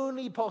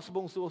only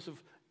possible source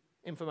of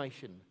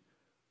information.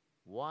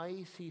 Why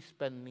is he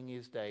spending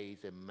his days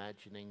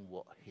imagining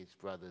what his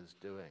brother's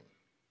doing?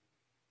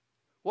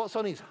 What's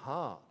on his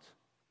heart?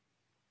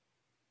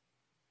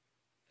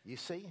 You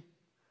see?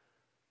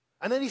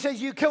 And then he says,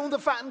 you killed the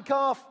fattened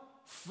calf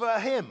for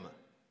him.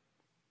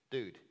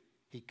 Dude,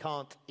 he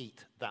can't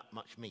eat that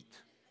much meat.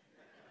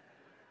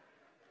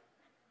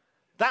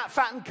 That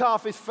fattened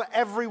calf is for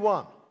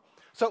everyone.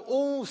 So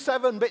all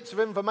 7 bits of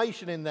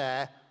information in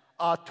there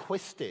are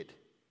twisted.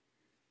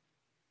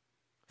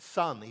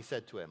 Son, he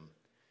said to him,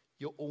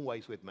 you're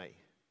always with me.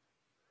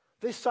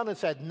 This son had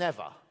said,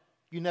 never.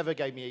 You never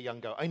gave me a young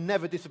goat. I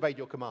never disobeyed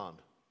your command.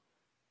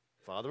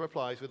 Father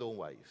replies with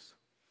always.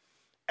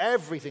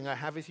 Everything I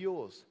have is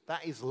yours.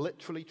 That is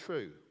literally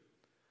true.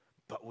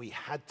 But we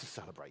had to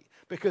celebrate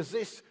because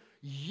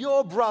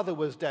your brother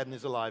was dead and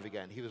is alive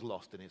again. He was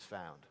lost and is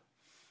found.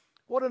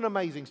 What an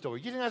amazing story.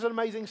 Do you think that's an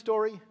amazing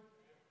story?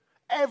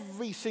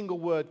 Every single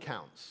word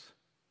counts.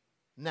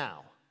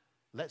 Now,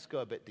 let's go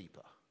a bit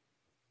deeper.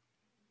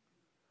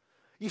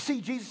 You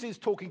see, Jesus is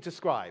talking to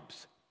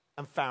scribes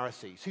and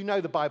Pharisees who know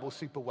the Bible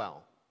super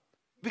well.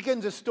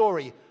 Begins a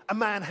story, a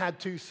man had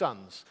two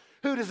sons.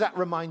 Who does that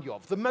remind you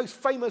of? The most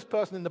famous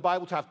person in the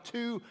Bible to have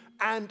two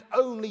and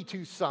only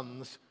two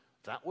sons,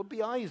 that would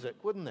be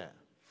Isaac, wouldn't it?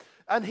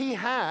 And he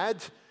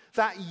had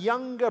that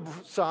younger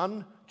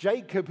son,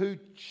 Jacob, who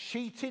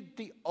cheated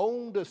the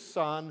older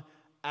son,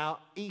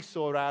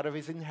 Esau, out of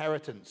his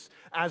inheritance.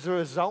 As a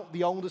result,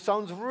 the older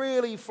son's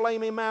really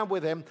flaming mad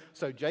with him,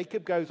 so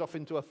Jacob goes off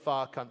into a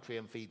far country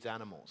and feeds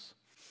animals.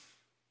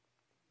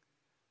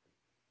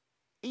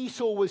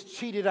 Esau was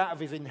cheated out of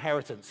his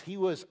inheritance. He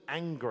was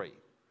angry.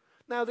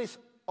 Now, this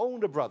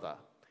older brother,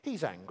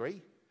 he's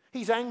angry.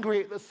 He's angry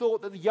at the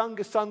thought that the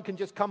younger son can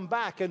just come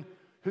back, and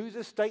whose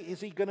estate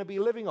is he going to be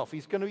living off?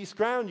 He's going to be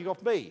scrounging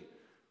off me.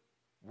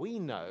 We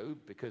know,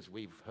 because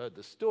we've heard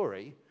the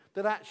story,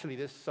 that actually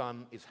this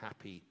son is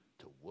happy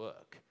to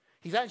work.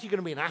 He's actually going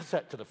to be an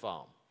asset to the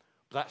farm.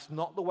 But that's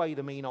not the way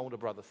the mean older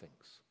brother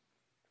thinks.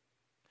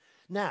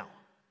 Now,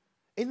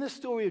 in the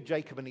story of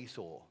Jacob and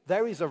Esau,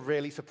 there is a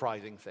really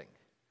surprising thing.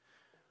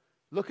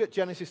 Look at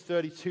Genesis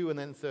 32 and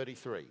then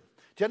 33.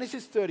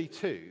 Genesis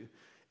 32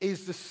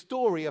 is the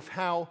story of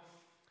how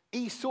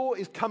Esau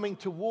is coming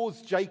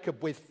towards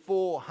Jacob with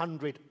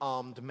 400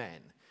 armed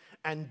men.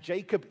 And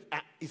Jacob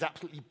is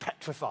absolutely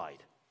petrified.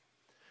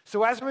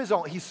 So as a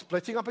result, he's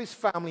splitting up his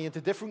family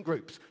into different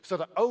groups so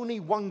that only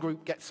one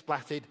group gets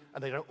splatted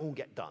and they don't all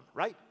get done,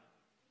 right?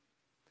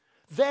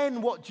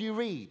 Then what do you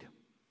read?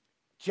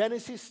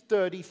 Genesis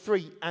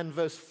 33 and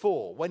verse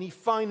 4, when he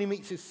finally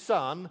meets his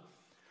son,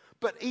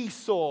 but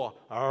Esau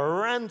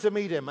ran to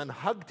meet him and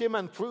hugged him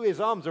and threw his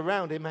arms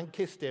around him and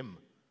kissed him,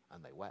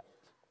 and they wept.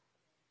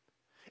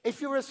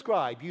 If you're a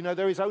scribe, you know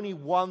there is only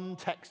one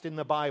text in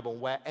the Bible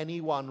where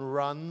anyone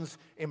runs,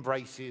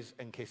 embraces,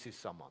 and kisses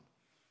someone.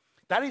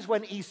 That is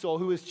when Esau,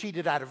 who was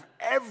cheated out of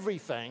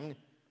everything,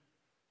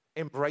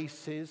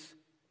 embraces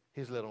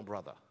his little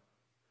brother.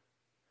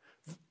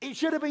 It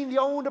should have been the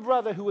older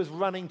brother who was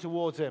running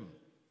towards him.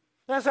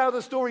 That's how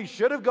the story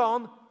should have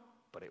gone,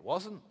 but it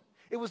wasn't.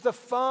 It was the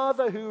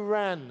father who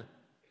ran.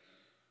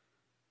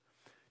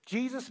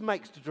 Jesus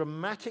makes the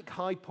dramatic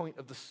high point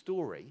of the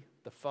story,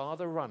 the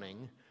father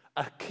running,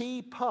 a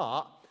key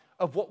part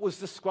of what was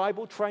the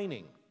scribal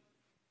training.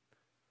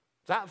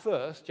 That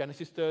verse,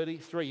 Genesis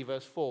 33,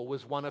 verse 4,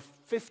 was one of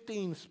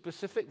 15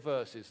 specific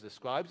verses the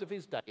scribes of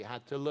his day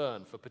had to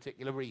learn for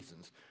particular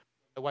reasons,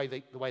 the way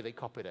they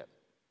copied it.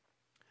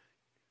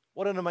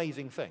 What an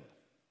amazing thing.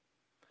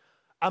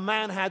 A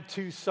man had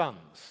two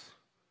sons.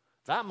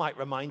 That might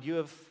remind you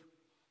of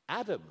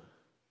Adam.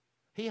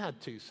 He had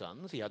two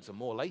sons. He had some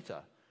more later.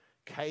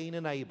 Cain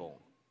and Abel.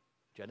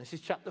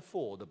 Genesis chapter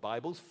 4, the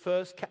Bible's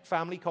first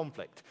family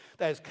conflict.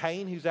 There's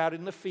Cain who's out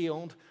in the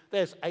field.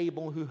 There's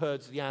Abel who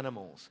herds the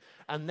animals.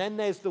 And then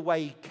there's the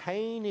way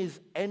Cain is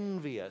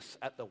envious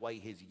at the way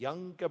his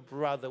younger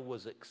brother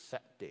was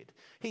accepted.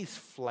 He's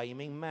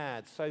flaming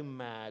mad, so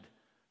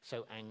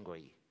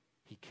angry.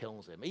 He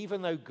kills him,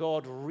 even though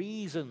God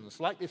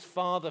reasons like this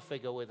father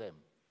figure with him.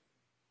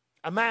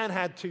 A man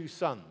had two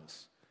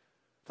sons.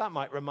 That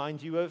might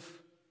remind you of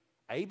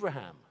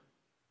Abraham.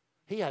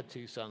 He had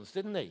two sons,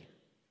 didn't he?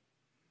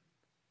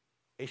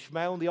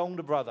 Ishmael, the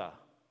older brother.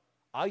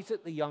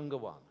 Isaac, the younger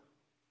one.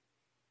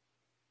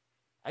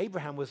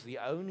 Abraham was the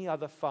only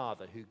other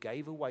father who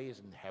gave away his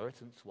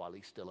inheritance while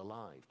he's still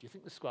alive. Do you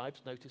think the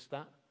scribes noticed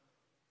that?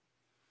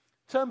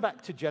 Turn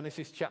back to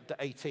Genesis chapter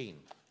 18.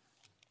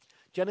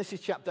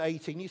 Genesis chapter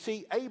 18, you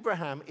see,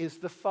 Abraham is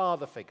the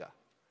father figure,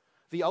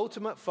 the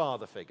ultimate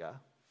father figure.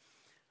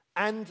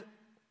 And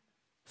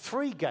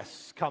three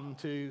guests come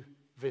to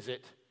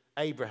visit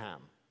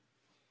Abraham.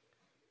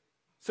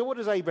 So what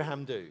does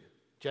Abraham do?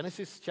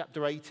 Genesis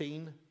chapter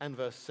 18 and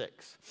verse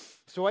 6.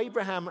 So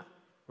Abraham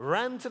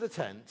ran to the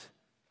tent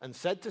and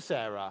said to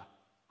Sarah,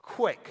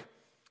 "Quick,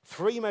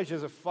 3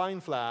 measures of fine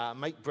flour,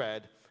 make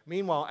bread."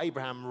 Meanwhile,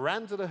 Abraham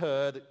ran to the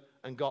herd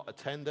and got a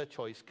tender,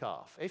 choice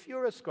calf. If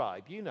you're a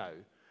scribe, you know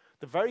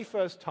the very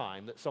first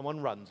time that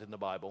someone runs in the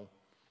Bible,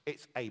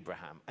 it's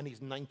Abraham, and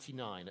he's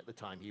 99 at the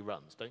time he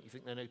runs. Don't you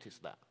think they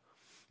noticed that?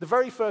 The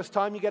very first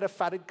time you get a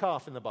fatted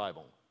calf in the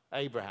Bible,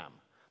 Abraham.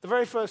 The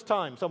very first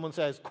time someone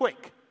says,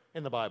 "Quick,"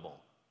 in the Bible,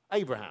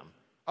 Abraham.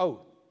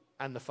 Oh,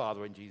 and the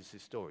father in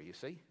Jesus' story, you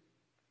see?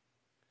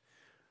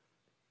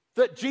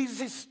 That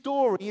Jesus'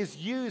 story is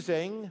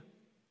using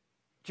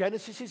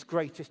Genesis'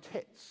 greatest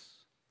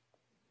hits.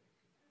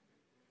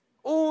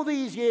 All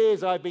these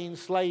years I've been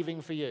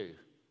slaving for you.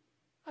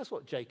 That's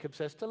what Jacob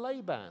says to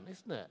Laban,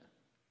 isn't it?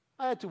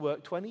 I had to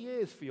work 20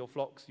 years for your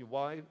flocks, your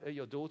wife,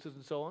 your daughters,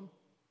 and so on.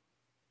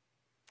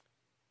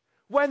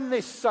 When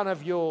this son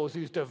of yours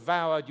who's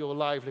devoured your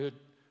livelihood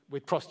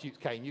with prostitutes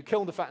came, you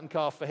killed the fattened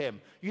calf for him.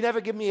 You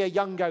never give me a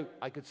young goat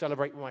I could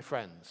celebrate with my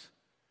friends.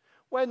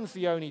 When's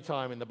the only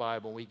time in the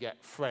Bible we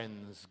get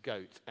friends,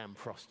 goat, and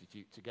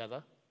prostitute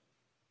together?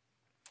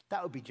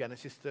 That would be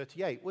Genesis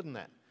 38, wouldn't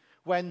it?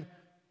 When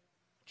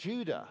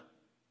Judah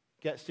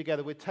gets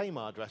together with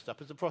Tamar dressed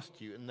up as a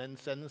prostitute and then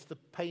sends the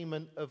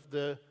payment of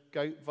the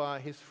goat via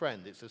his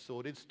friend. It's a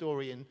sordid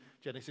story in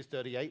Genesis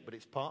 38, but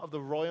it's part of the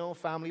royal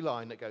family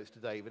line that goes to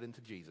David and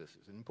to Jesus.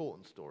 It's an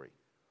important story.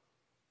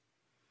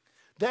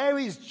 There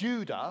is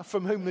Judah,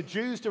 from whom the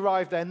Jews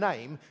derive their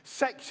name,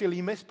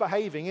 sexually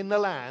misbehaving in the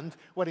land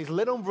when his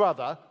little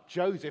brother,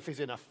 Joseph, is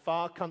in a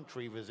far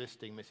country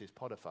resisting Mrs.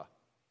 Potiphar.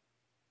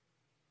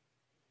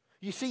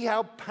 You see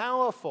how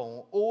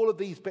powerful all of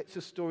these bits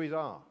of stories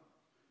are.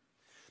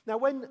 Now,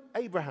 when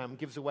Abraham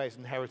gives away his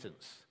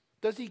inheritance,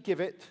 does he give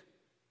it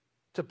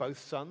to both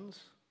sons?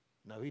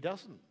 No, he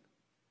doesn't.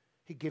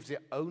 He gives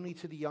it only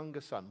to the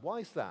younger son. Why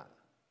is that?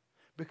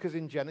 Because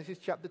in Genesis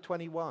chapter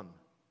 21,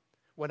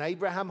 when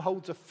Abraham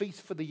holds a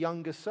feast for the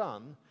younger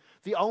son,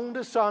 the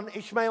older son,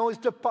 Ishmael,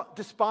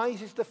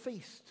 despises the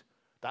feast.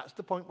 That's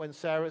the point when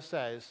Sarah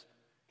says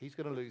he's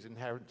going to lose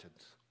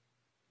inheritance.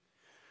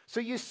 So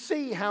you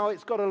see how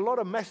it's got a lot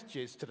of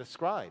messages to the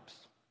scribes.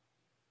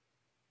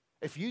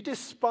 If you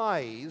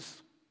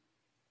despise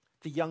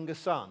the younger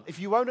son, if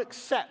you won't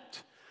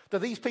accept that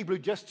these people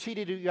who just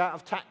cheated you out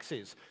of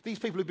taxes, these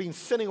people who've been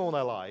sinning all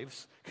their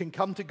lives, can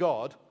come to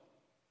God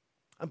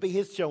and be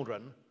his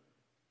children,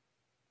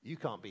 you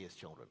can't be his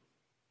children.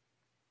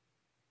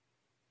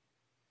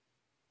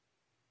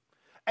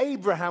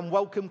 Abraham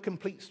welcomed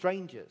complete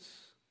strangers.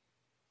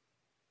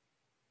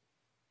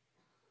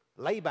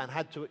 Laban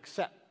had to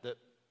accept that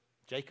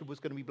Jacob was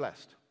going to be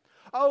blessed.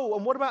 Oh,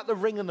 and what about the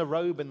ring and the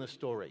robe in the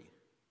story?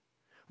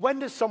 When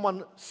does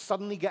someone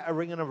suddenly get a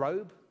ring and a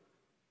robe?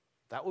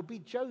 That would be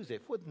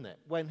Joseph, wouldn't it?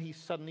 When he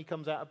suddenly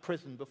comes out of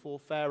prison before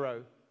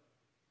Pharaoh.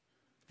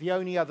 The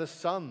only other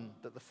son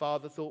that the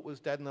father thought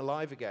was dead and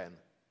alive again.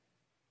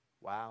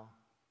 Wow.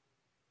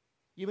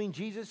 You mean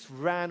Jesus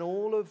ran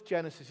all of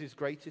Genesis'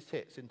 greatest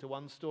hits into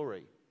one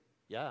story?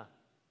 Yeah.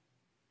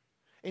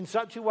 In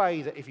such a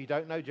way that if you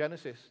don't know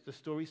Genesis, the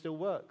story still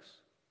works.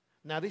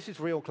 Now, this is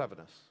real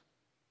cleverness.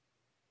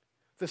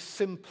 The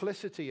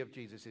simplicity of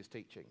Jesus'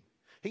 teaching.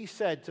 He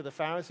said to the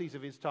Pharisees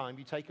of his time,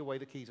 you take away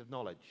the keys of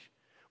knowledge.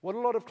 What a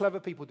lot of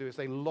clever people do is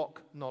they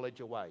lock knowledge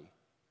away.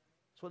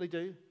 That's what they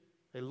do.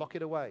 They lock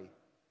it away.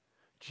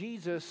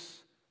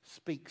 Jesus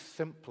speaks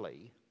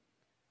simply,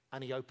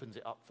 and he opens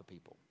it up for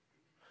people.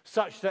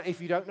 Such that if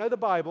you don't know the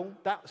Bible,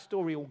 that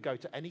story will go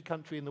to any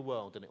country in the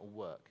world and it will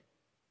work.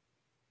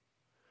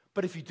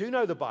 But if you do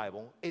know the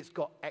Bible, it's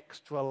got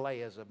extra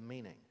layers of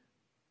meaning.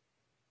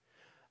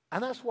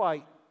 And that's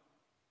why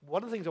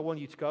one of the things I want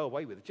you to go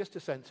away with is just a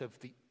sense of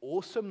the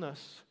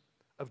awesomeness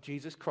of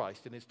Jesus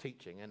Christ and his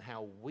teaching and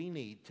how we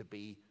need to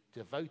be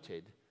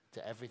devoted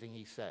to everything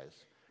he says,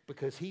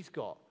 because he's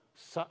got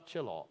such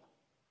a lot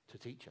to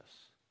teach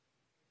us.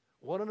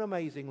 What an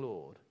amazing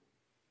Lord.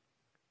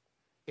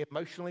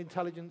 Emotional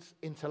intelligence,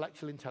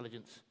 intellectual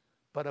intelligence,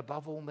 but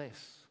above all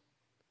this,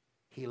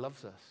 he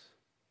loves us.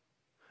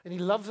 And he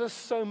loves us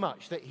so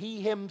much that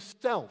he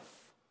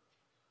himself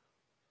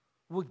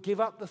would give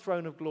up the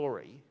throne of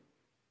glory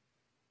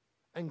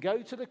and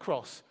go to the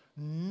cross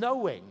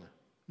knowing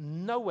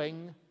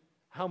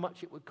how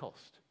much it would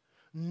cost,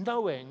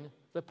 knowing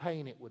the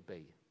pain it would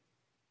be.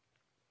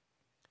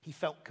 He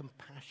felt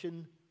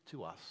compassion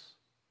to us.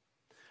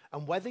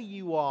 And whether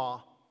you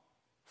are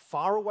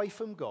far away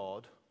from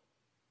God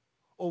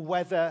or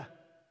whether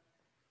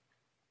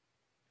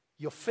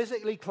you're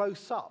physically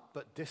close up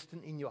but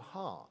distant in your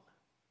heart,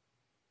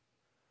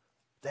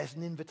 there's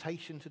an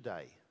invitation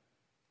today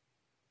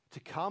to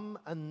come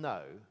and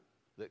know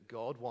that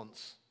God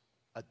wants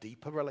a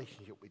deeper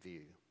relationship with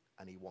you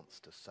and he wants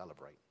to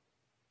celebrate.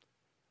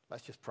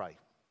 Let's just pray.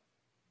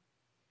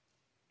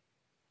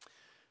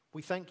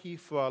 We thank you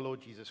for our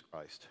Lord Jesus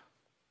Christ.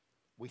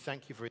 We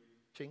thank you for his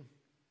teaching,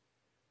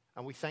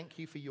 and we thank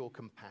you for your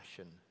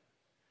compassion.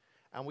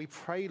 And we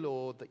pray,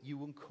 Lord, that you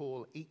will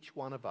call each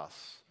one of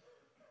us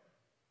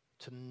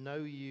to know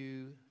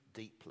you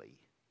deeply.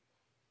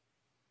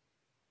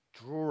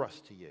 Draw us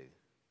to you.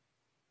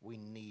 We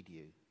need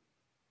you.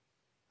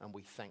 And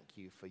we thank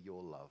you for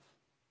your love.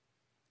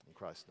 In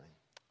Christ's name,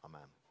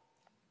 amen.